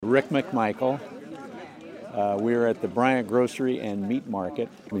Rick McMichael. We're at the Bryant Grocery and Meat Market.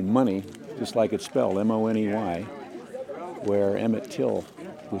 Money, just like it's spelled, M-O-N-E-Y, where Emmett Till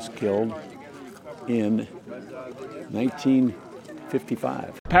was killed in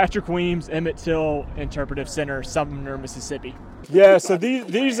 1955. Patrick Weems, Emmett Till Interpretive Center, Sumner, Mississippi. Yeah, so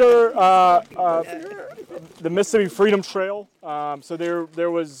these are the Mississippi Freedom Trail. So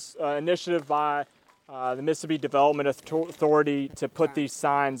there was an initiative by the Mississippi Development Authority to put these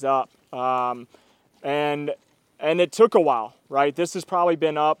signs up, and it took a while, right? This has probably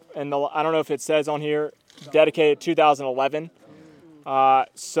been up, and I don't know if it says on here, dedicated 2011.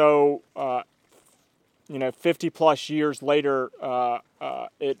 50 plus years later,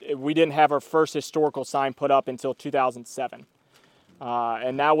 we didn't have our first historical sign put up until 2007.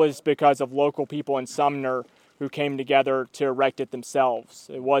 And that was because of local people in Sumner who came together to erect it themselves.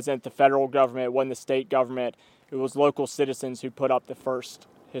 It wasn't the federal government, it wasn't the state government, it was local citizens who put up the first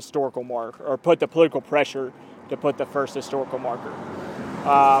historical marker, or put the political pressure to put the first historical marker.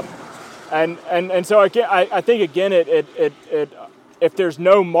 And so again, I think again, if there's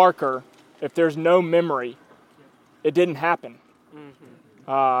no marker, if there's no memory, it didn't happen.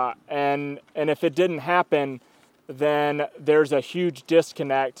 And if it didn't happen, then there's a huge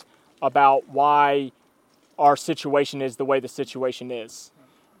disconnect about why our situation is the way the situation is.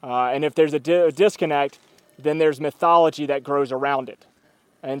 And if there's a disconnect, then there's mythology that grows around it.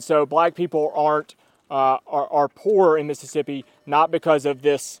 And so black people are poor in Mississippi not because of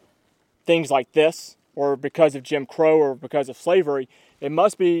things like this, or because of Jim Crow, or because of slavery. They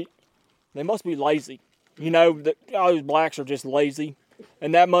must be lazy. All blacks are just lazy,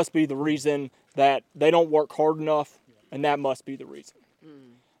 and that must be the reason that they don't work hard enough, and that must be the reason.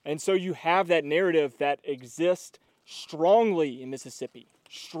 And so you have that narrative that exists strongly in Mississippi,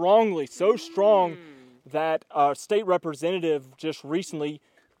 so strong that a state representative just recently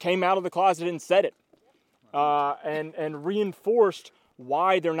came out of the closet and said it, and reinforced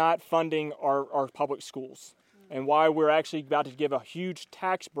why they're not funding our public schools, and why we're actually about to give a huge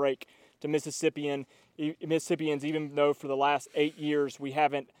tax break to Mississippians, even though for the last 8 years we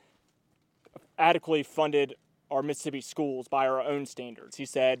haven't adequately funded our Mississippi schools by our own standards. He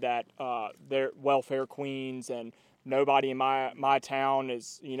said that they're welfare queens, and nobody in my town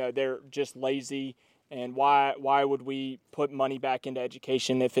is, they're just lazy, and why would we put money back into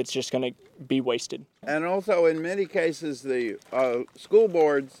education if it's just going to be wasted? And also, in many cases, the school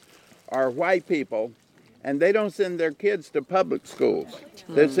boards are white people, and they don't send their kids to public schools.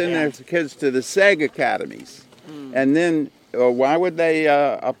 They send their kids to the SEG academies. And then why would they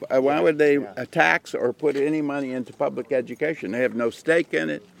tax or put any money into public education? They have no stake in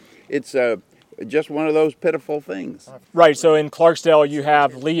it. It's just one of those pitiful things. Right. So in Clarksdale, you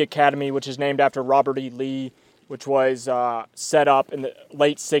have Lee Academy, which is named after Robert E. Lee, which was set up in the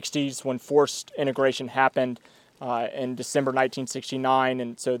late 60s when forced integration happened in December 1969.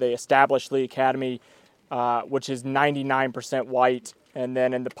 And so they established Lee Academy, which is 99% white. And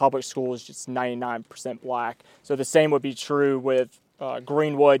then in the public schools, it's 99% black. So the same would be true with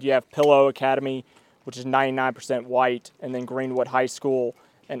Greenwood. You have Pillow Academy, which is 99% white, and then Greenwood High School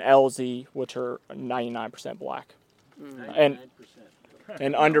and Elsie, which are 99% black. 99%.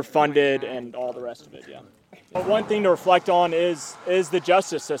 And underfunded and all the rest of it, yeah. But one thing to reflect on is the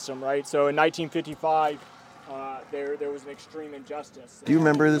justice system, right? So in 1955, there was an extreme injustice. Do you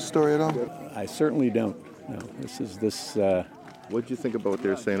remember this story at all? I certainly don't. No, what do you think about what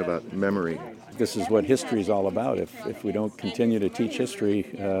they're saying about memory? This is what history is all about. If we don't continue to teach history,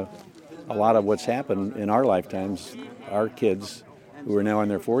 a lot of what's happened in our lifetimes, our kids who are now in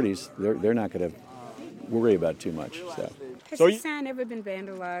their 40s, they're not going to worry about too much. Has this sign ever been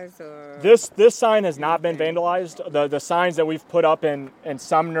vandalized? Or? This sign has not been vandalized. The signs that we've put up in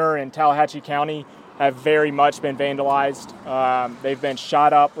Sumner and Tallahatchie County have very much been vandalized. They've been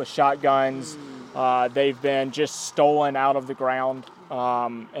shot up with shotguns. They've been just stolen out of the ground.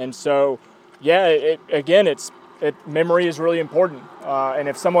 And so, memory is really important. And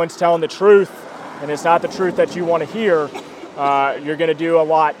if someone's telling the truth and it's not the truth that you want to hear, you're going to do a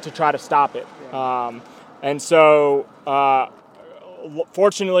lot to try to stop it.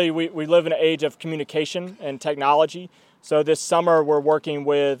 Fortunately, we live in an age of communication and technology. So this summer, we're working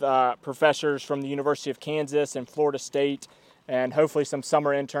with professors from the University of Kansas and Florida State, and hopefully some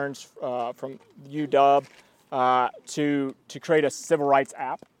summer interns from UW to create a civil rights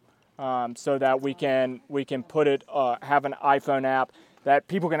app, so that we can put it have an iPhone app that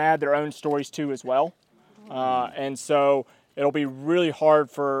people can add their own stories to as well. And so it'll be really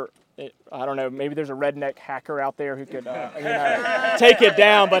hard for I don't know, maybe there's a redneck hacker out there who could take it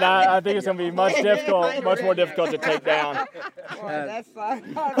down, but I think it's going to be much more difficult to take down.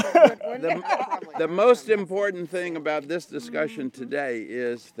 The most important thing about this discussion today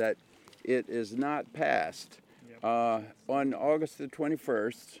is that it is not passed. On August the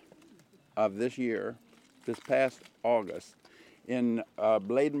 21st of this year, this past August, in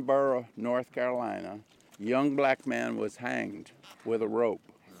Bladenboro, North Carolina, a young black man was hanged with a rope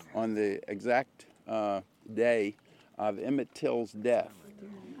on the exact day of Emmett Till's death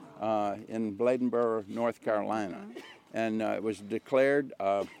in Bladenboro, North Carolina. And it was declared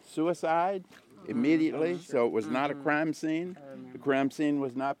suicide immediately, so it was not a crime scene. The crime scene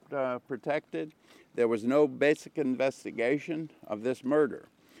was not protected. There was no basic investigation of this murder.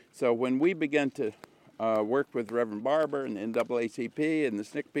 So when we began to work with Reverend Barber and the NAACP and the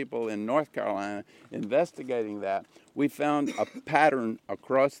SNCC people in North Carolina investigating that, we found a pattern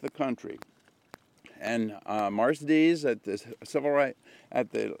across the country. And Marce Dees at the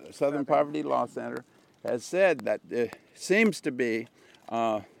Southern Poverty Law Center has said that there seems to be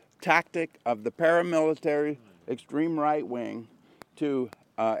a tactic of the paramilitary extreme right wing to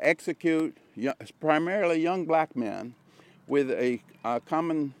execute primarily young black men with a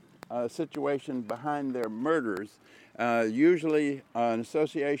common situation behind their murders, usually an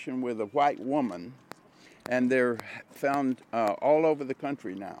association with a white woman, and they're found all over the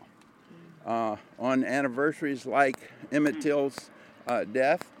country now. On anniversaries like Emmett Till's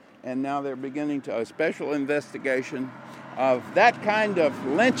death, and now they're beginning a special investigation of that kind of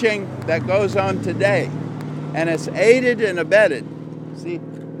lynching that goes on today, and it's aided and abetted. See,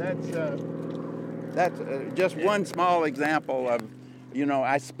 that's just one small example of,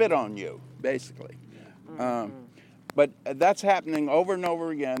 I spit on you, basically. But that's happening over and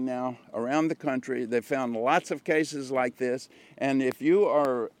over again now around the country. They found lots of cases like this. And if you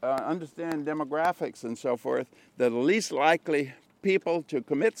understand demographics and so forth, the least likely people to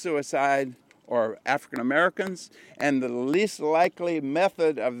commit suicide are African Americans, and the least likely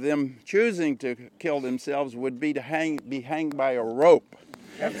method of them choosing to kill themselves would be to be hanged by a rope.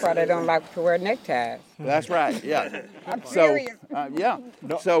 That's why they don't like to wear neckties. That's right, yeah. I'm serious.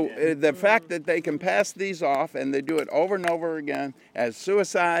 So the fact that they can pass these off and they do it over and over again as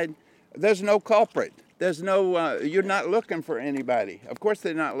suicide, there's no culprit. There's no, you're not looking for anybody. Of course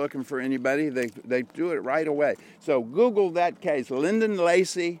they're not looking for anybody. They do it right away. So Google that case. Lyndon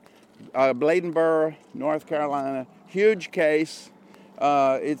Lacey, Bladenboro, North Carolina, huge case.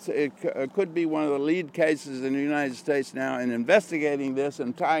 It could be one of the lead cases in the United States now in investigating this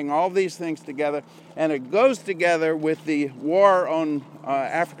and tying all these things together. And it goes together with the war on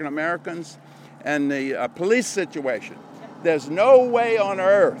African Americans and the police situation. There's no way on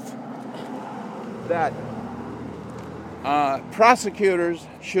earth that prosecutors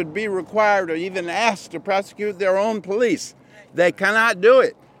should be required or even asked to prosecute their own police. They cannot do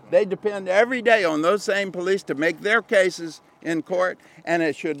it. They depend every day on those same police to make their cases in court, and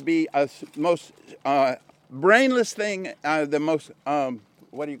it should be a most brainless thing, the most,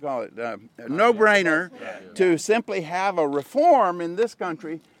 no-brainer to simply have a reform in this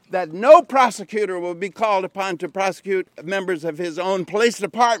country that no prosecutor will be called upon to prosecute members of his own police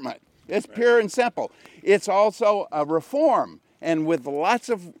department. It's pure and simple. It's also a reform, and with lots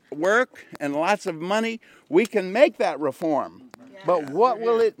of work and lots of money, we can make that reform. But what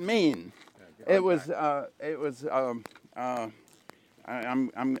will it mean?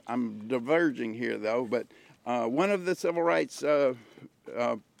 I'm diverging here though, but one of the civil rights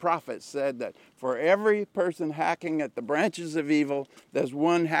prophets said that for every person hacking at the branches of evil, there's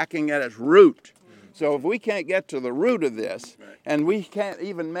one hacking at its root. So if we can't get to the root of this, and we can't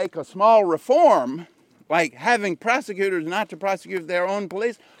even make a small reform, like having prosecutors not to prosecute their own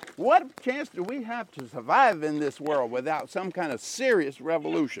police, what chance do we have to survive in this world without some kind of serious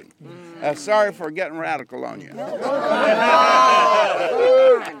revolution? Sorry for getting radical on you.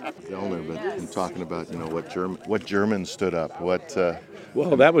 Zellner, but in talking about what Germans stood up,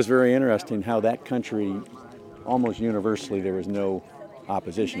 Well, that was very interesting. How that country, almost universally, there was no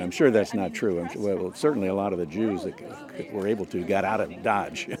opposition. I'm sure that's not true. Well, certainly a lot of the Jews that were able to got out of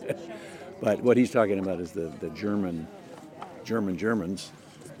Dodge. But what he's talking about is the Germans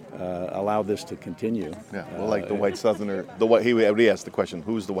allowed this to continue. Yeah, well, like the white Southerner, he asked the question,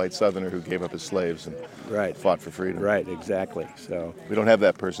 who's the white Southerner who gave up his slaves and fought for freedom? Right, exactly. So we don't have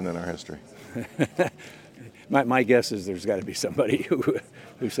that person in our history. My guess is there's got to be somebody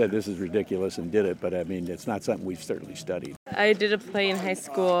who said this is ridiculous and did it, but I mean, it's not something we've certainly studied. I did a play in high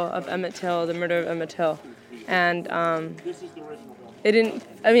school of Emmett Till, the murder of Emmett Till, and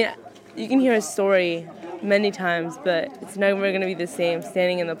you can hear his story many times, but it's never going to be the same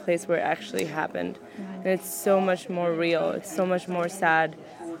standing in the place where it actually happened. And it's so much more real. It's so much more sad.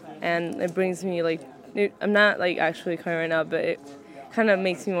 And it brings me, like, I'm not, like, actually crying right now, but it kind of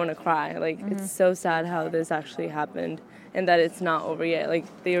makes me want to cry. Like, it's so sad how this actually happened and that it's not over yet. Like,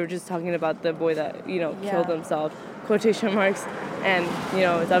 they were just talking about the boy that, killed himself, quotation marks, and,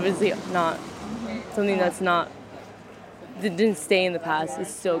 it's obviously not something that didn't stay in the past.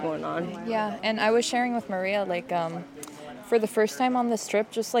 It's still going on. Yeah, and I was sharing with Maria, like, for the first time on this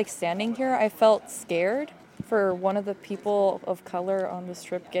trip, just, like, standing here, I felt scared for one of the people of color on this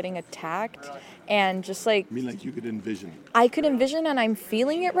trip getting attacked, and just, like... I mean, like, you could envision. I could envision, and I'm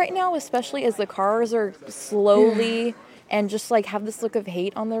feeling it right now, especially as the cars are slowly and just, like, have this look of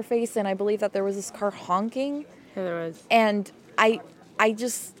hate on their face, and I believe that there was this car honking. Yeah, there was. And I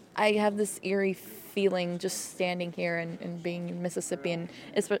have this eerie feeling just standing here and being in Mississippi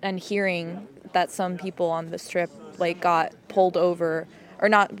and hearing that some people on this trip, like, got pulled over, or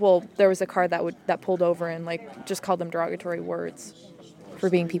not, well, there was a car that pulled over and, like, just called them derogatory words for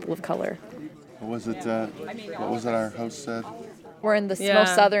being people of color. What was it our host said? We're in the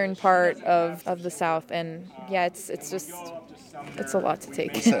most southern part of the South, and yeah, it's a lot to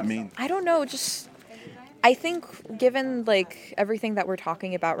take. What does that mean? I don't know, I think given, like, everything that we're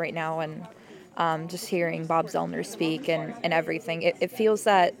talking about right now, and just hearing Bob Zellner speak and everything, it feels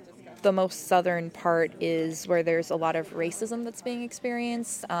that the most southern part is where there's a lot of racism that's being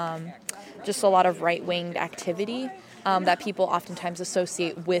experienced, just a lot of right-winged activity that people oftentimes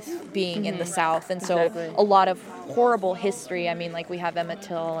associate with being in the South. And so a lot of horrible history. I mean, like, we have Emmett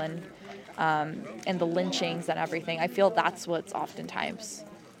Till and the lynchings and everything. I feel that's what's oftentimes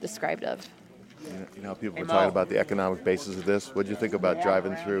described of. You know, people were talking about the economic basis of this. What did you think about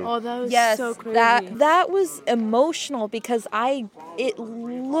driving through? Oh, that was so crazy. That was emotional because I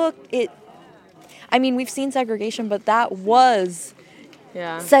mean, we've seen segregation, but that was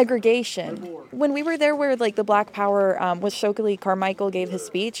segregation. When we were there where, like, the Black Power, with Stokely Carmichael gave his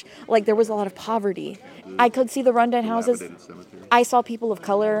speech, like, there was a lot of poverty. I could see the rundown houses. I saw people of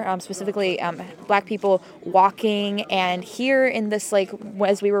color, specifically Black people, walking, and here in this, like,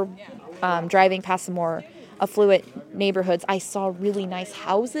 as we were driving past some more affluent neighborhoods, I saw really nice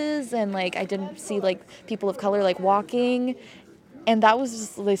houses, and, like, I didn't see, like, people of color, like, walking, and that was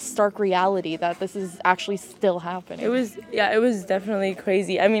just the stark reality that this is actually still happening. It was definitely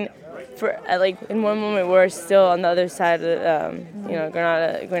crazy. I mean, like, in one moment we're still on the other side of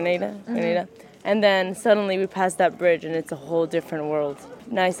Grenada, and then suddenly we pass that bridge and it's a whole different world.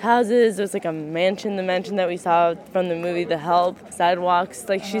 Nice houses. There's, like, the mansion that we saw from the movie The Help. Sidewalks,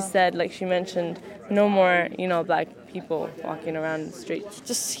 like she said, like she mentioned, no more, Black people walking around the streets.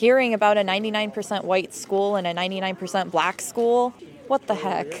 Just hearing about a 99% white school and a 99% Black school, what the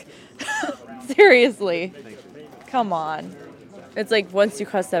heck? Seriously, come on. It's like once you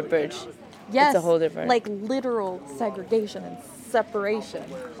cross that bridge, it's a whole different. Like literal segregation and separation.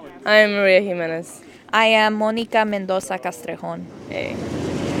 I am Maria Jimenez. I am Monica Mendoza Castrejon. Hey.